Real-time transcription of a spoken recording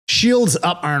Shields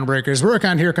up, Ironbreakers.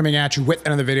 Rurikhan here coming at you with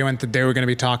another video, and today we're going to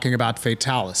be talking about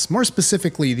Fatalis. More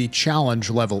specifically, the challenge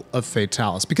level of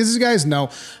Fatalis. Because as you guys know,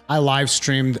 I live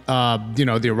streamed,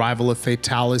 the arrival of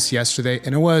Fatalis yesterday,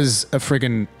 and it was a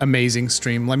friggin' amazing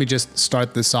stream. Let me just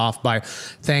start this off by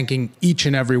thanking each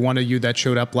and every one of you that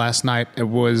showed up last night. It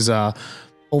was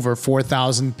over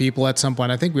 4,000 people at some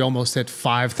point. I think we almost hit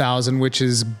 5,000, which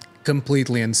is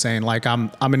completely insane. Like,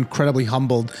 I'm incredibly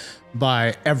humbled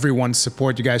by everyone's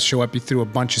support. You guys show up, you threw a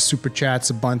bunch of super chats,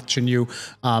 a bunch of new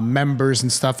members and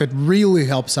stuff. It really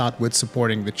helps out with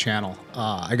supporting the channel.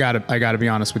 I gotta be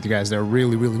honest with you guys, there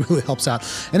really helps out.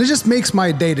 And it just makes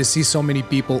my day to see so many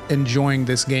people enjoying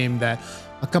this game that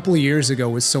a couple of years ago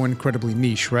was so incredibly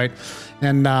niche, right?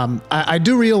 And I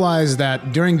do realize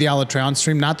that during the Alatreon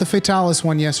stream, not the Fatalis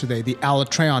one yesterday, the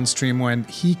Alatreon stream when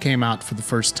he came out for the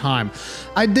first time,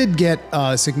 I did get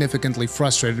significantly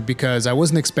frustrated because I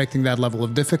wasn't expecting that level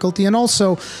of difficulty. And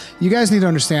also, you guys need to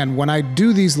understand, when I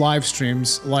do these live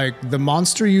streams, like, the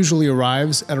monster usually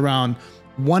arrives at around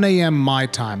 1 a.m. my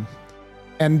time.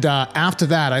 And after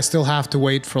that, I still have to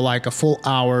wait for like a full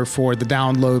hour for the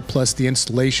download plus the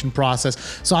installation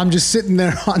process. So I'm just sitting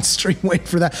there on stream waiting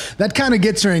for that. That kind of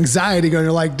gets your anxiety going.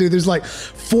 You're like, dude, there's like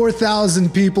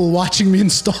 4,000 people watching me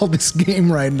install this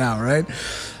game right now, right?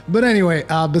 But anyway,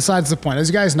 besides the point, as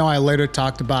you guys know, I later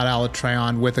talked about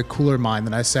Alatreon with a cooler mind,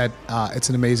 and I said it's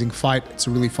an amazing fight. It's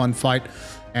a really fun fight,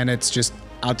 and it's just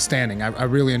outstanding. I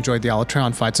really enjoyed the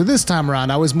Alatreon fight. So this time around,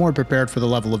 I was more prepared for the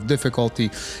level of difficulty,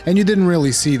 and you didn't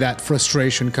really see that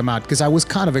frustration come out because I was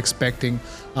kind of expecting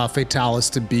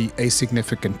Fatalis to be a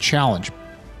significant challenge.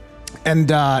 And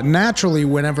naturally,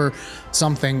 whenever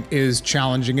something is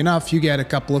challenging enough, you get a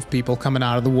couple of people coming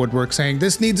out of the woodwork saying,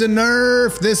 this needs a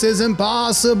nerf, this is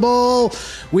impossible,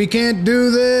 we can't do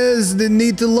this, they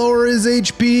need to lower his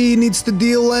HP, needs to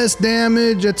deal less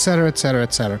damage, etc, etc,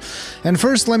 etc. And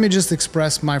first, let me just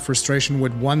express my frustration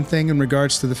with one thing in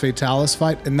regards to the Fatalis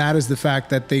fight, and that is the fact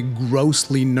that they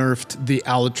grossly nerfed the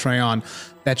Alatreon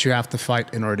that you have to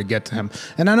fight in order to get to him.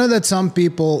 And I know that some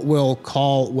people will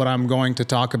call what I'm going to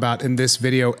talk about in this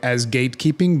video as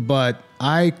gatekeeping, but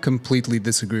I completely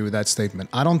disagree with that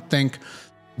statement. I don't think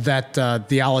that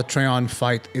the Alatreon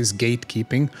fight is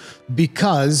gatekeeping,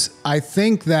 because I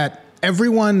think that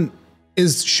everyone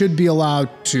should be allowed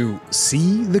to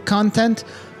see the content,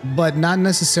 but not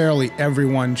necessarily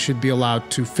everyone should be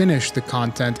allowed to finish the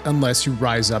content unless you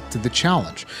rise up to the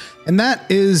challenge. And that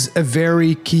is a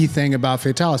very key thing about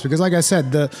Fatalis, because like I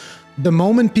said, the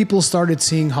moment people started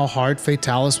seeing how hard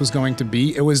Fatalis was going to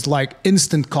be, it was like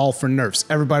instant call for nerfs.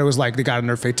 Everybody was like, they gotta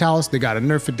nerf Fatalis, they gotta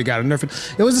nerf it, they gotta nerf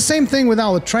it. It was the same thing with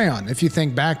Alatreon, if you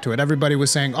think back to it. Everybody was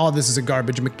saying, oh, this is a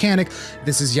garbage mechanic,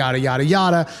 this is yada yada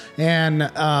yada. And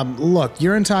look,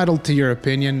 you're entitled to your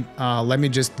opinion. Let me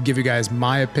just give you guys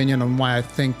my opinion on why I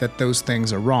think that those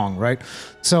things are wrong, right?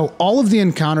 So all of the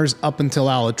encounters up until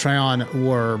Alatreon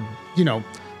were,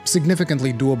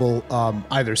 significantly doable,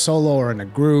 either solo or in a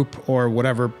group or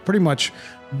whatever. Pretty much,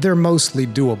 they're mostly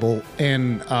doable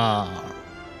in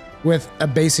with a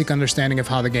basic understanding of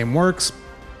how the game works,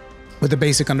 with a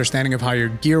basic understanding of how your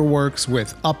gear works,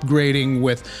 with upgrading,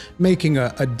 with making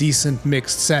a decent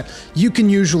mixed set. You can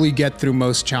usually get through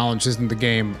most challenges in the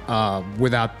game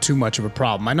without too much of a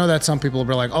problem. I know that some people will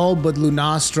be like, oh, but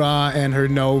Lunastra and her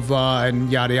Nova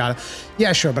and yada yada.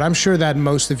 Yeah, sure, but I'm sure that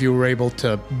most of you were able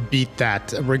to beat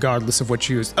that regardless of what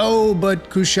you used. Oh,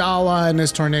 but Kushala and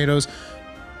his tornadoes.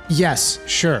 Yes,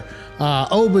 sure.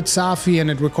 Oh, but Safi, and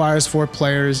it requires 4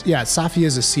 players. Yeah, Safi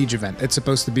is a siege event. It's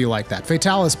supposed to be like that.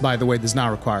 Fatalis, by the way, does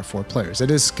not require 4 players. It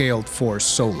is scaled for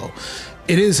solo.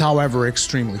 It is, however,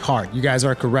 extremely hard. You guys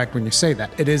are correct when you say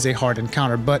that. It is a hard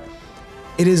encounter, but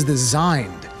it is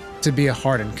designed to be a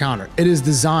hard encounter. It is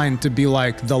designed to be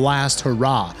like the last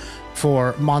hurrah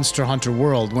for Monster Hunter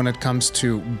World when it comes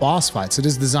to boss fights. It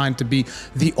is designed to be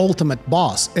the ultimate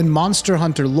boss. In Monster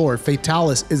Hunter lore,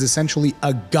 Fatalis is essentially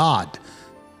a god.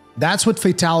 That's what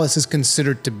Fatalis is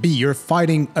considered to be. You're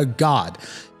fighting a god.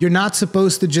 You're not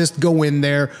supposed to just go in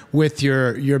there with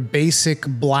your basic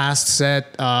blast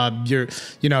set,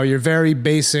 your very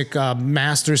basic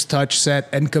master's touch set,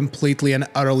 and completely and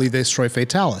utterly destroy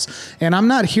Fatalis. And I'm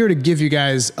not here to give you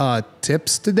guys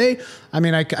tips today. I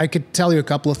mean, I could tell you a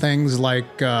couple of things like,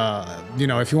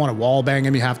 if you want to wall bang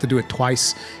him, you have to do it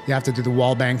twice. You have to do the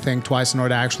wall bang thing twice in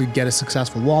order to actually get a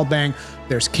successful wall bang.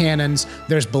 There's cannons,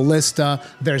 there's ballista,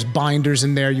 there's binders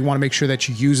in there. You want to make sure that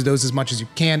you use those as much as you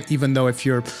can, even though if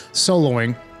you're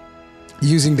soloing,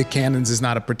 using the cannons is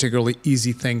not a particularly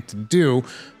easy thing to do.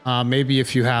 Maybe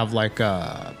if you have like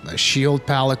a shield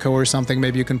palico or something,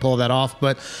 maybe you can pull that off.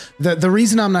 But the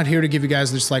reason I'm not here to give you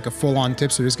guys just like a full-on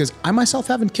tip is because I myself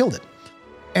haven't killed it.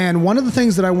 And one of the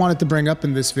things that I wanted to bring up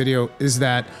in this video is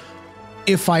that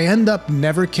if I end up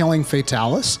never killing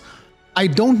Fatalis, I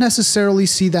don't necessarily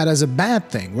see that as a bad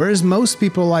thing. Whereas most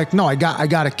people are like, no, I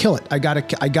gotta kill it. I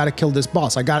gotta kill this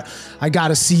boss. I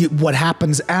gotta see what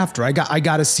happens after. I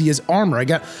gotta see his armor.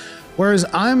 Whereas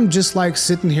I'm just like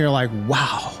sitting here like,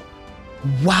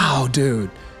 wow,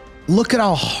 dude, look at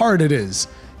how hard it is.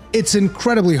 It's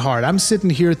incredibly hard. I'm sitting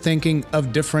here thinking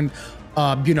of different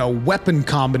weapon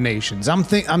combinations.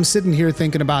 I'm sitting here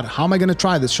thinking about, how am I going to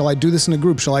try this? Shall I do this in a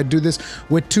group? Shall I do this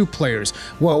with 2 players?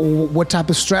 What type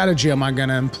of strategy am I going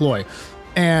to employ?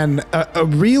 And a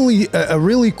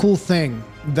really cool thing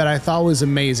that I thought was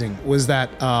amazing was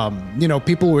that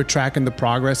people were tracking the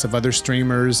progress of other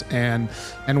streamers and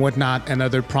whatnot, and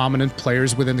other prominent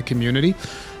players within the community.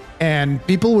 And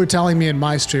people were telling me in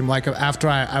my stream, like after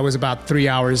I was about 3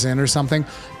 hours in or something,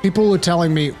 people were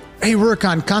telling me, hey,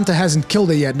 Rurikhan, Kanta hasn't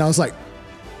killed it yet. And I was like...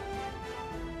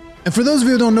 And for those of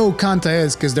you who don't know who Kanta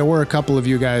is, because there were a couple of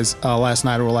you guys last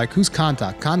night who were like, who's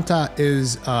Kanta? Kanta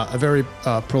is a very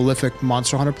prolific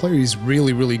Monster Hunter player. He's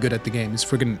really, really good at the game. He's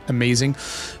freaking amazing.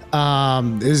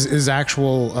 His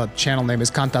actual channel name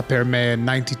is Kanta Perme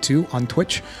 92 on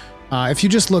Twitch. If you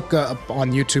just look up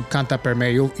on YouTube, Kanta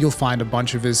Perme, you'll find a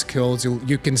bunch of his kills.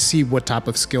 You can see what type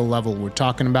of skill level we're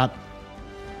talking about.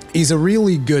 He's a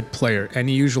really good player, and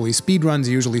he usually speedruns,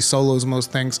 he usually solos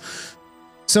most things.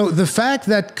 So the fact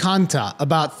that Kanta,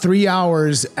 about 3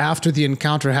 hours after the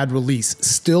encounter had released,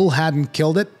 still hadn't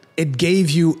killed it, it gave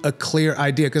you a clear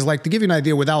idea. Because like, to give you an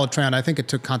idea, with Alatran, I think it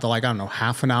took Kanta like, I don't know,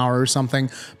 half an hour or something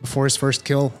before his first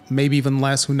kill, maybe even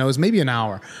less, who knows, maybe an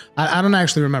hour. I don't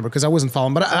actually remember because I wasn't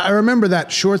following, but I remember that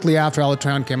shortly after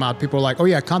Alatran came out, people were like, oh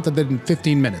yeah, Kanta did it in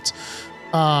 15 minutes.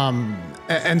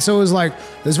 And so it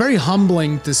was very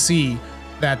humbling to see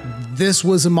that this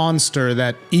was a monster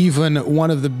that even one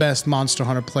of the best Monster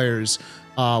Hunter players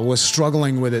was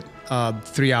struggling with it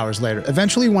 3 hours later.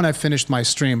 Eventually, when I finished my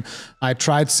stream, I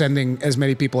tried sending as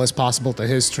many people as possible to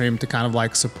his stream to kind of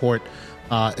like support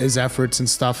his efforts and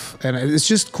stuff. And it's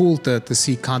just cool to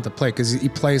see Kanta play, because he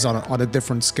plays on a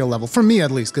different skill level, for me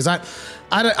at least, because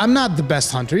I'm not the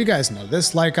best hunter. You guys know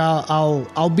this. Like,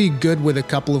 I'll be good with a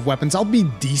couple of weapons. I'll be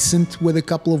decent with a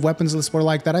couple of weapons, let's put it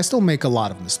like that. I still make a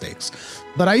lot of mistakes,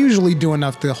 but I usually do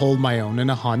enough to hold my own in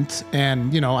a hunt.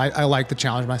 And, I like to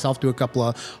challenge myself, do a couple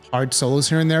of hard solos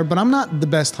here and there, but I'm not the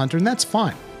best hunter, and that's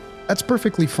fine. That's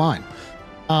perfectly fine.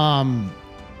 And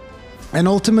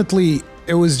ultimately,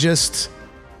 it was just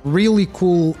really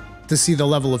cool to see the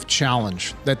level of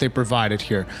challenge that they provided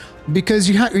here, because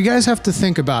you guys have to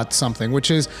think about something,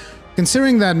 which is,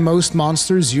 considering that most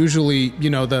monsters usually,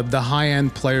 the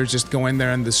high-end players just go in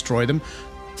there and destroy them,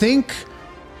 think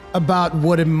about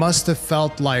what it must have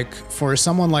felt like for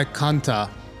someone like Kanta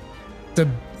to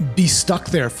be stuck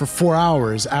there for 4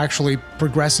 hours, actually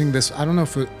progressing this. I don't know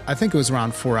if I think it was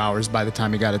around 4 hours by the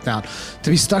time he got it down. To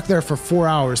be stuck there for 4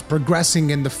 hours, progressing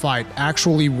in the fight,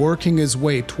 actually working his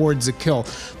way towards a kill.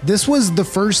 This was the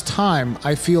first time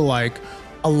I feel like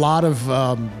a lot of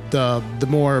the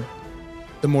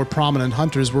more prominent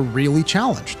hunters were really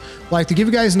challenged. Like, to give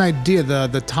you guys an idea,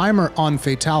 the timer on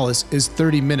Fatalis is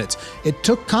 30 minutes. It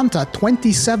took Kanta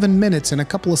 27 minutes and a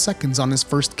couple of seconds on his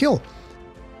first kill.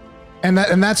 And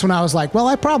that's when I was like, well,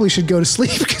 I probably should go to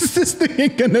sleep, because this thing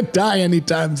ain't gonna die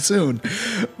anytime soon.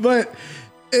 But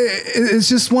it's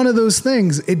just one of those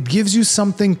things. It gives you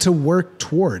something to work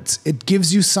towards. It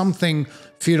gives you something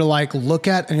for you to like look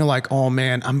at, and you're like, oh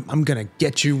man, I'm gonna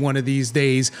get you one of these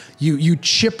days. You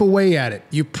chip away at it.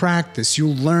 You practice. You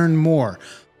learn more.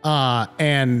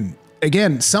 And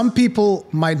again, some people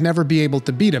might never be able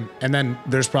to beat him, and then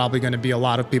there's probably going to be a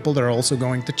lot of people that are also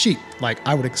going to cheat. Like,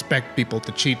 I would expect people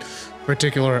to cheat,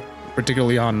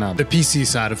 particularly on the PC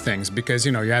side of things, because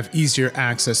you have easier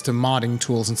access to modding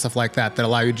tools and stuff like that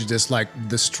allow you to just like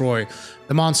destroy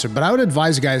the monster. But I would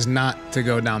advise you guys not to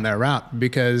go down that route,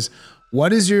 because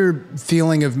what is your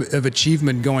feeling of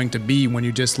achievement going to be when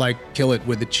you just like kill it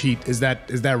with a cheat? Is that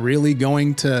really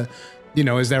going to,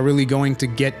 is that really going to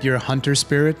get your hunter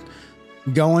spirit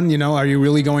going? Are you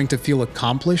really going to feel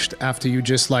accomplished after you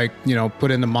just like,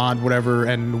 put in the mod, whatever,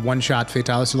 and one shot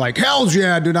Fatalis? You're like, hells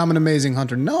yeah, dude, I'm an amazing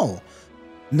hunter. No,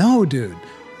 dude.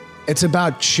 It's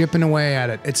about chipping away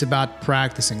at it. It's about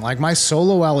practicing. Like my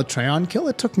solo Alatreon kill,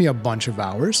 it took me a bunch of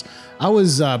hours. I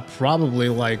was probably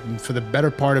like for the better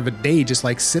part of a day, just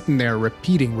like sitting there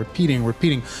repeating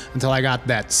until I got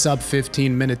that sub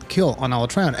 15-minute kill on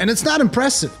Alatreon. And it's not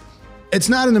impressive. It's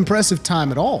not an impressive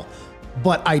time at all,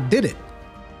 but I did it,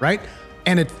 right?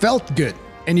 And it felt good.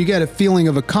 And you get a feeling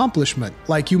of accomplishment.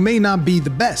 Like, you may not be the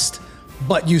best,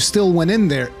 but you still went in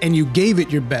there and you gave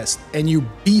it your best and you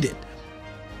beat it.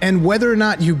 And whether or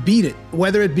not you beat it,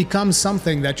 whether it becomes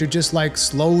something that you're just like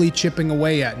slowly chipping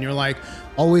away at and you're like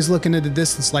always looking at the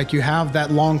distance, like you have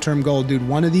that long-term goal, dude,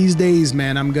 one of these days,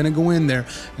 man, I'm gonna go in there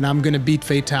and I'm gonna beat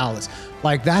Fatalis.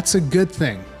 Like, that's a good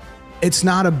thing. It's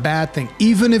not a bad thing.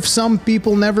 Even if some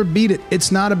people never beat it,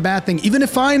 it's not a bad thing. Even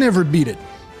if I never beat it,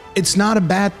 it's not a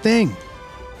bad thing.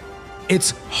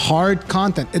 It's hard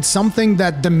content. It's something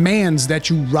that demands that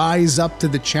you rise up to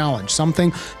the challenge,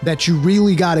 something that you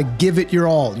really got to give it your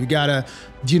all. You got to,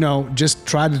 you know, just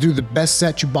try to do the best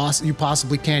set you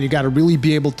possibly can. You got to really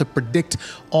be able to predict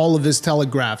all of his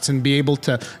telegraphs and be able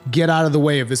to get out of the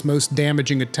way of his most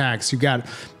damaging attacks. You got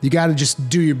to just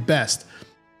do your best.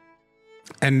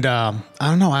 And I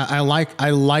don't know, I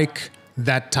like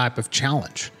that type of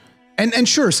challenge. And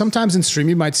sure, sometimes in stream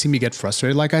you might see me get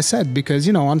frustrated, like I said, because,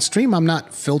 you know, on stream I'm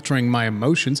not filtering my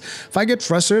emotions. If I get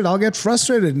frustrated, I'll get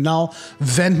frustrated and I'll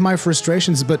vent my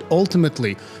frustrations. But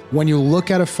ultimately, when you look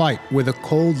at a fight with a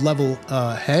cold level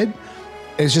head,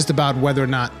 it's just about whether or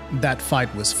not that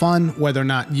fight was fun, whether or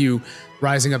not you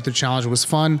rising up to the challenge was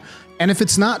fun. And if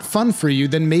it's not fun for you,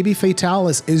 then maybe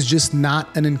Fatalis is just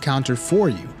not an encounter for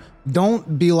you.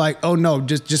 Don't be like, oh no,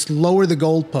 just lower the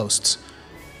goalposts.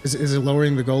 Is it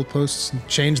lowering the goalposts?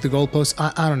 Change the goalposts?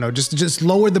 I don't know. Just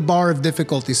lower the bar of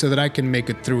difficulty so that I can make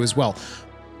it through as well.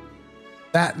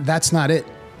 That's not it.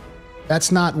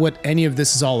 That's not what any of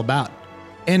this is all about.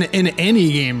 In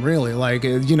any game, really. Like,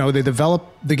 you know, they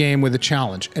develop the game with a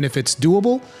challenge. And if it's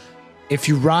doable, if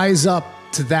you rise up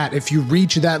to that, if you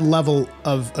reach that level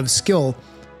of skill,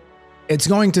 it's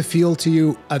going to feel to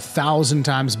you 1,000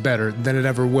 times better than it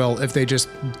ever will if they just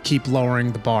keep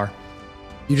lowering the bar.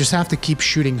 You just have to keep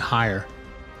shooting higher.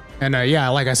 And yeah,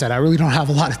 like I said, I really don't have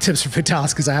a lot of tips for Fatalis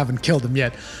because I haven't killed him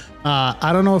yet.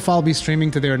 I don't know if I'll be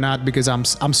streaming today or not because I'm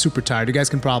super tired. You guys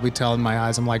can probably tell in my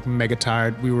eyes, I'm like mega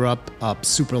tired. We were up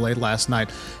super late last night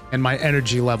and my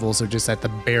energy levels are just at the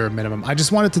bare minimum. I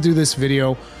just wanted to do this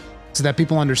video so that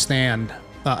people understand,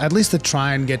 at least to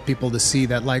try and get people to see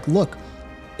that, like, look,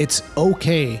 it's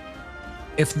okay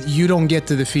if you don't get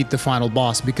to defeat the final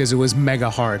boss because it was mega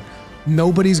hard.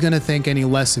 Nobody's gonna think any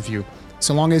less of you,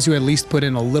 so long as you at least put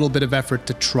in a little bit of effort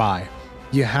to try.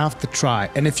 You have to try,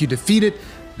 and if you defeat it,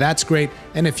 that's great,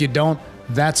 and if you don't,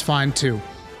 that's fine too.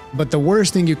 But the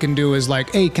worst thing you can do is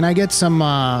like, hey, can I get some,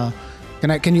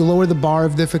 can you lower the bar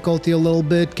of difficulty a little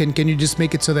bit? Can you just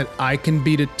make it so that I can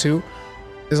beat it too?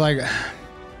 It's like,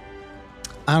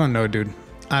 I don't know, dude.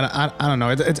 I don't know.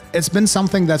 It's been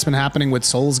something that's been happening with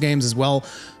Souls games as well.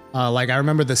 Like, I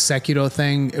remember the Sekiro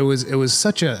thing. It was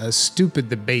such a stupid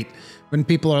debate when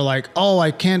people are like, oh,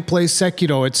 I can't play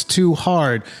Sekiro, it's too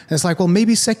hard. And it's like, well,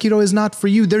 maybe Sekiro is not for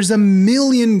you. There's a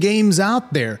million games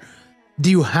out there. Do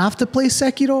you have to play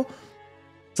Sekiro?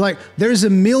 It's like, there's a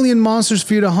million monsters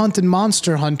for you to hunt in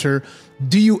Monster Hunter.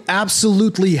 Do you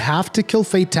absolutely have to kill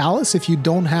Fatalis if you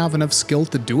don't have enough skill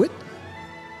to do it?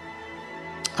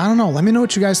 I don't know. Let me know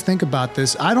what you guys think about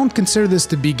this. I don't consider this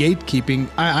to be gatekeeping.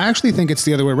 I actually think it's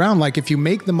the other way around. Like, if you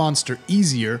make the monster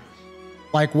easier,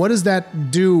 like, what does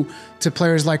that do to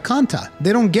players like Kanta?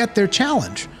 They don't get their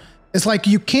challenge. It's like,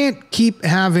 you can't keep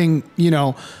having, you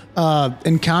know,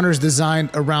 encounters designed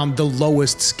around the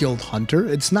lowest skilled hunter.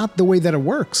 It's not the way that it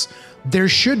works. There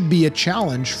should be a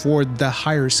challenge for the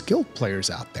higher skilled players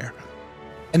out there.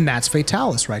 And that's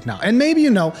Fatalis right now. And maybe, you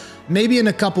know, maybe in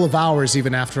a couple of hours,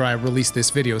 even after I release this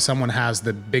video, someone has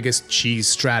the biggest cheese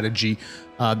strategy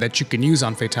that you can use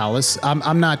on Fatalis.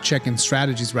 I'm not checking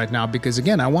strategies right now because,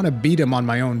 again, I want to beat him on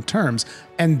my own terms.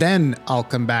 And then I'll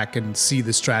come back and see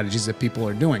the strategies that people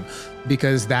are doing,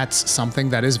 because that's something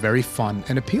that is very fun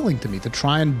and appealing to me, to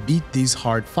try and beat these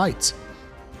hard fights.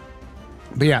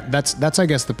 But yeah, that's I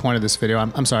guess the point of this video.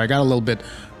 I'm sorry, I got a little bit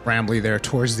rambly there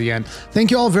towards the end. Thank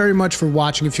you all very much for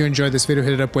watching. If you enjoyed this video,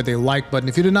 hit it up with a like button.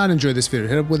 If you did not enjoy this video,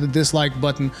 hit it up with a dislike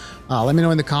button. Let me know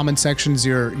in the comment sections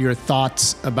your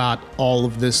thoughts about all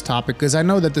of this topic, because I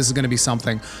know that this is going to be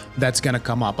something that's going to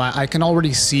come up. I can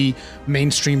already see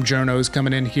mainstream journos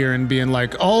coming in here and being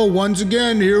like, oh, once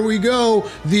again, here we go.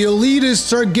 The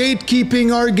elitists are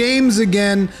gatekeeping our games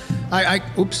again.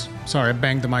 Oops. Sorry, I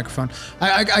banged the microphone.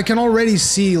 I can already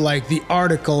see, like, the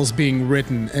articles being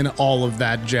written and all of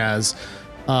that jazz.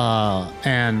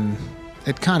 And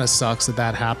it kind of sucks that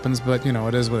that happens, but, you know,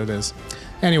 it is what it is.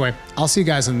 Anyway, I'll see you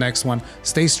guys in the next one.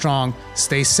 Stay strong,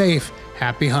 stay safe,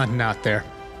 happy hunting out there.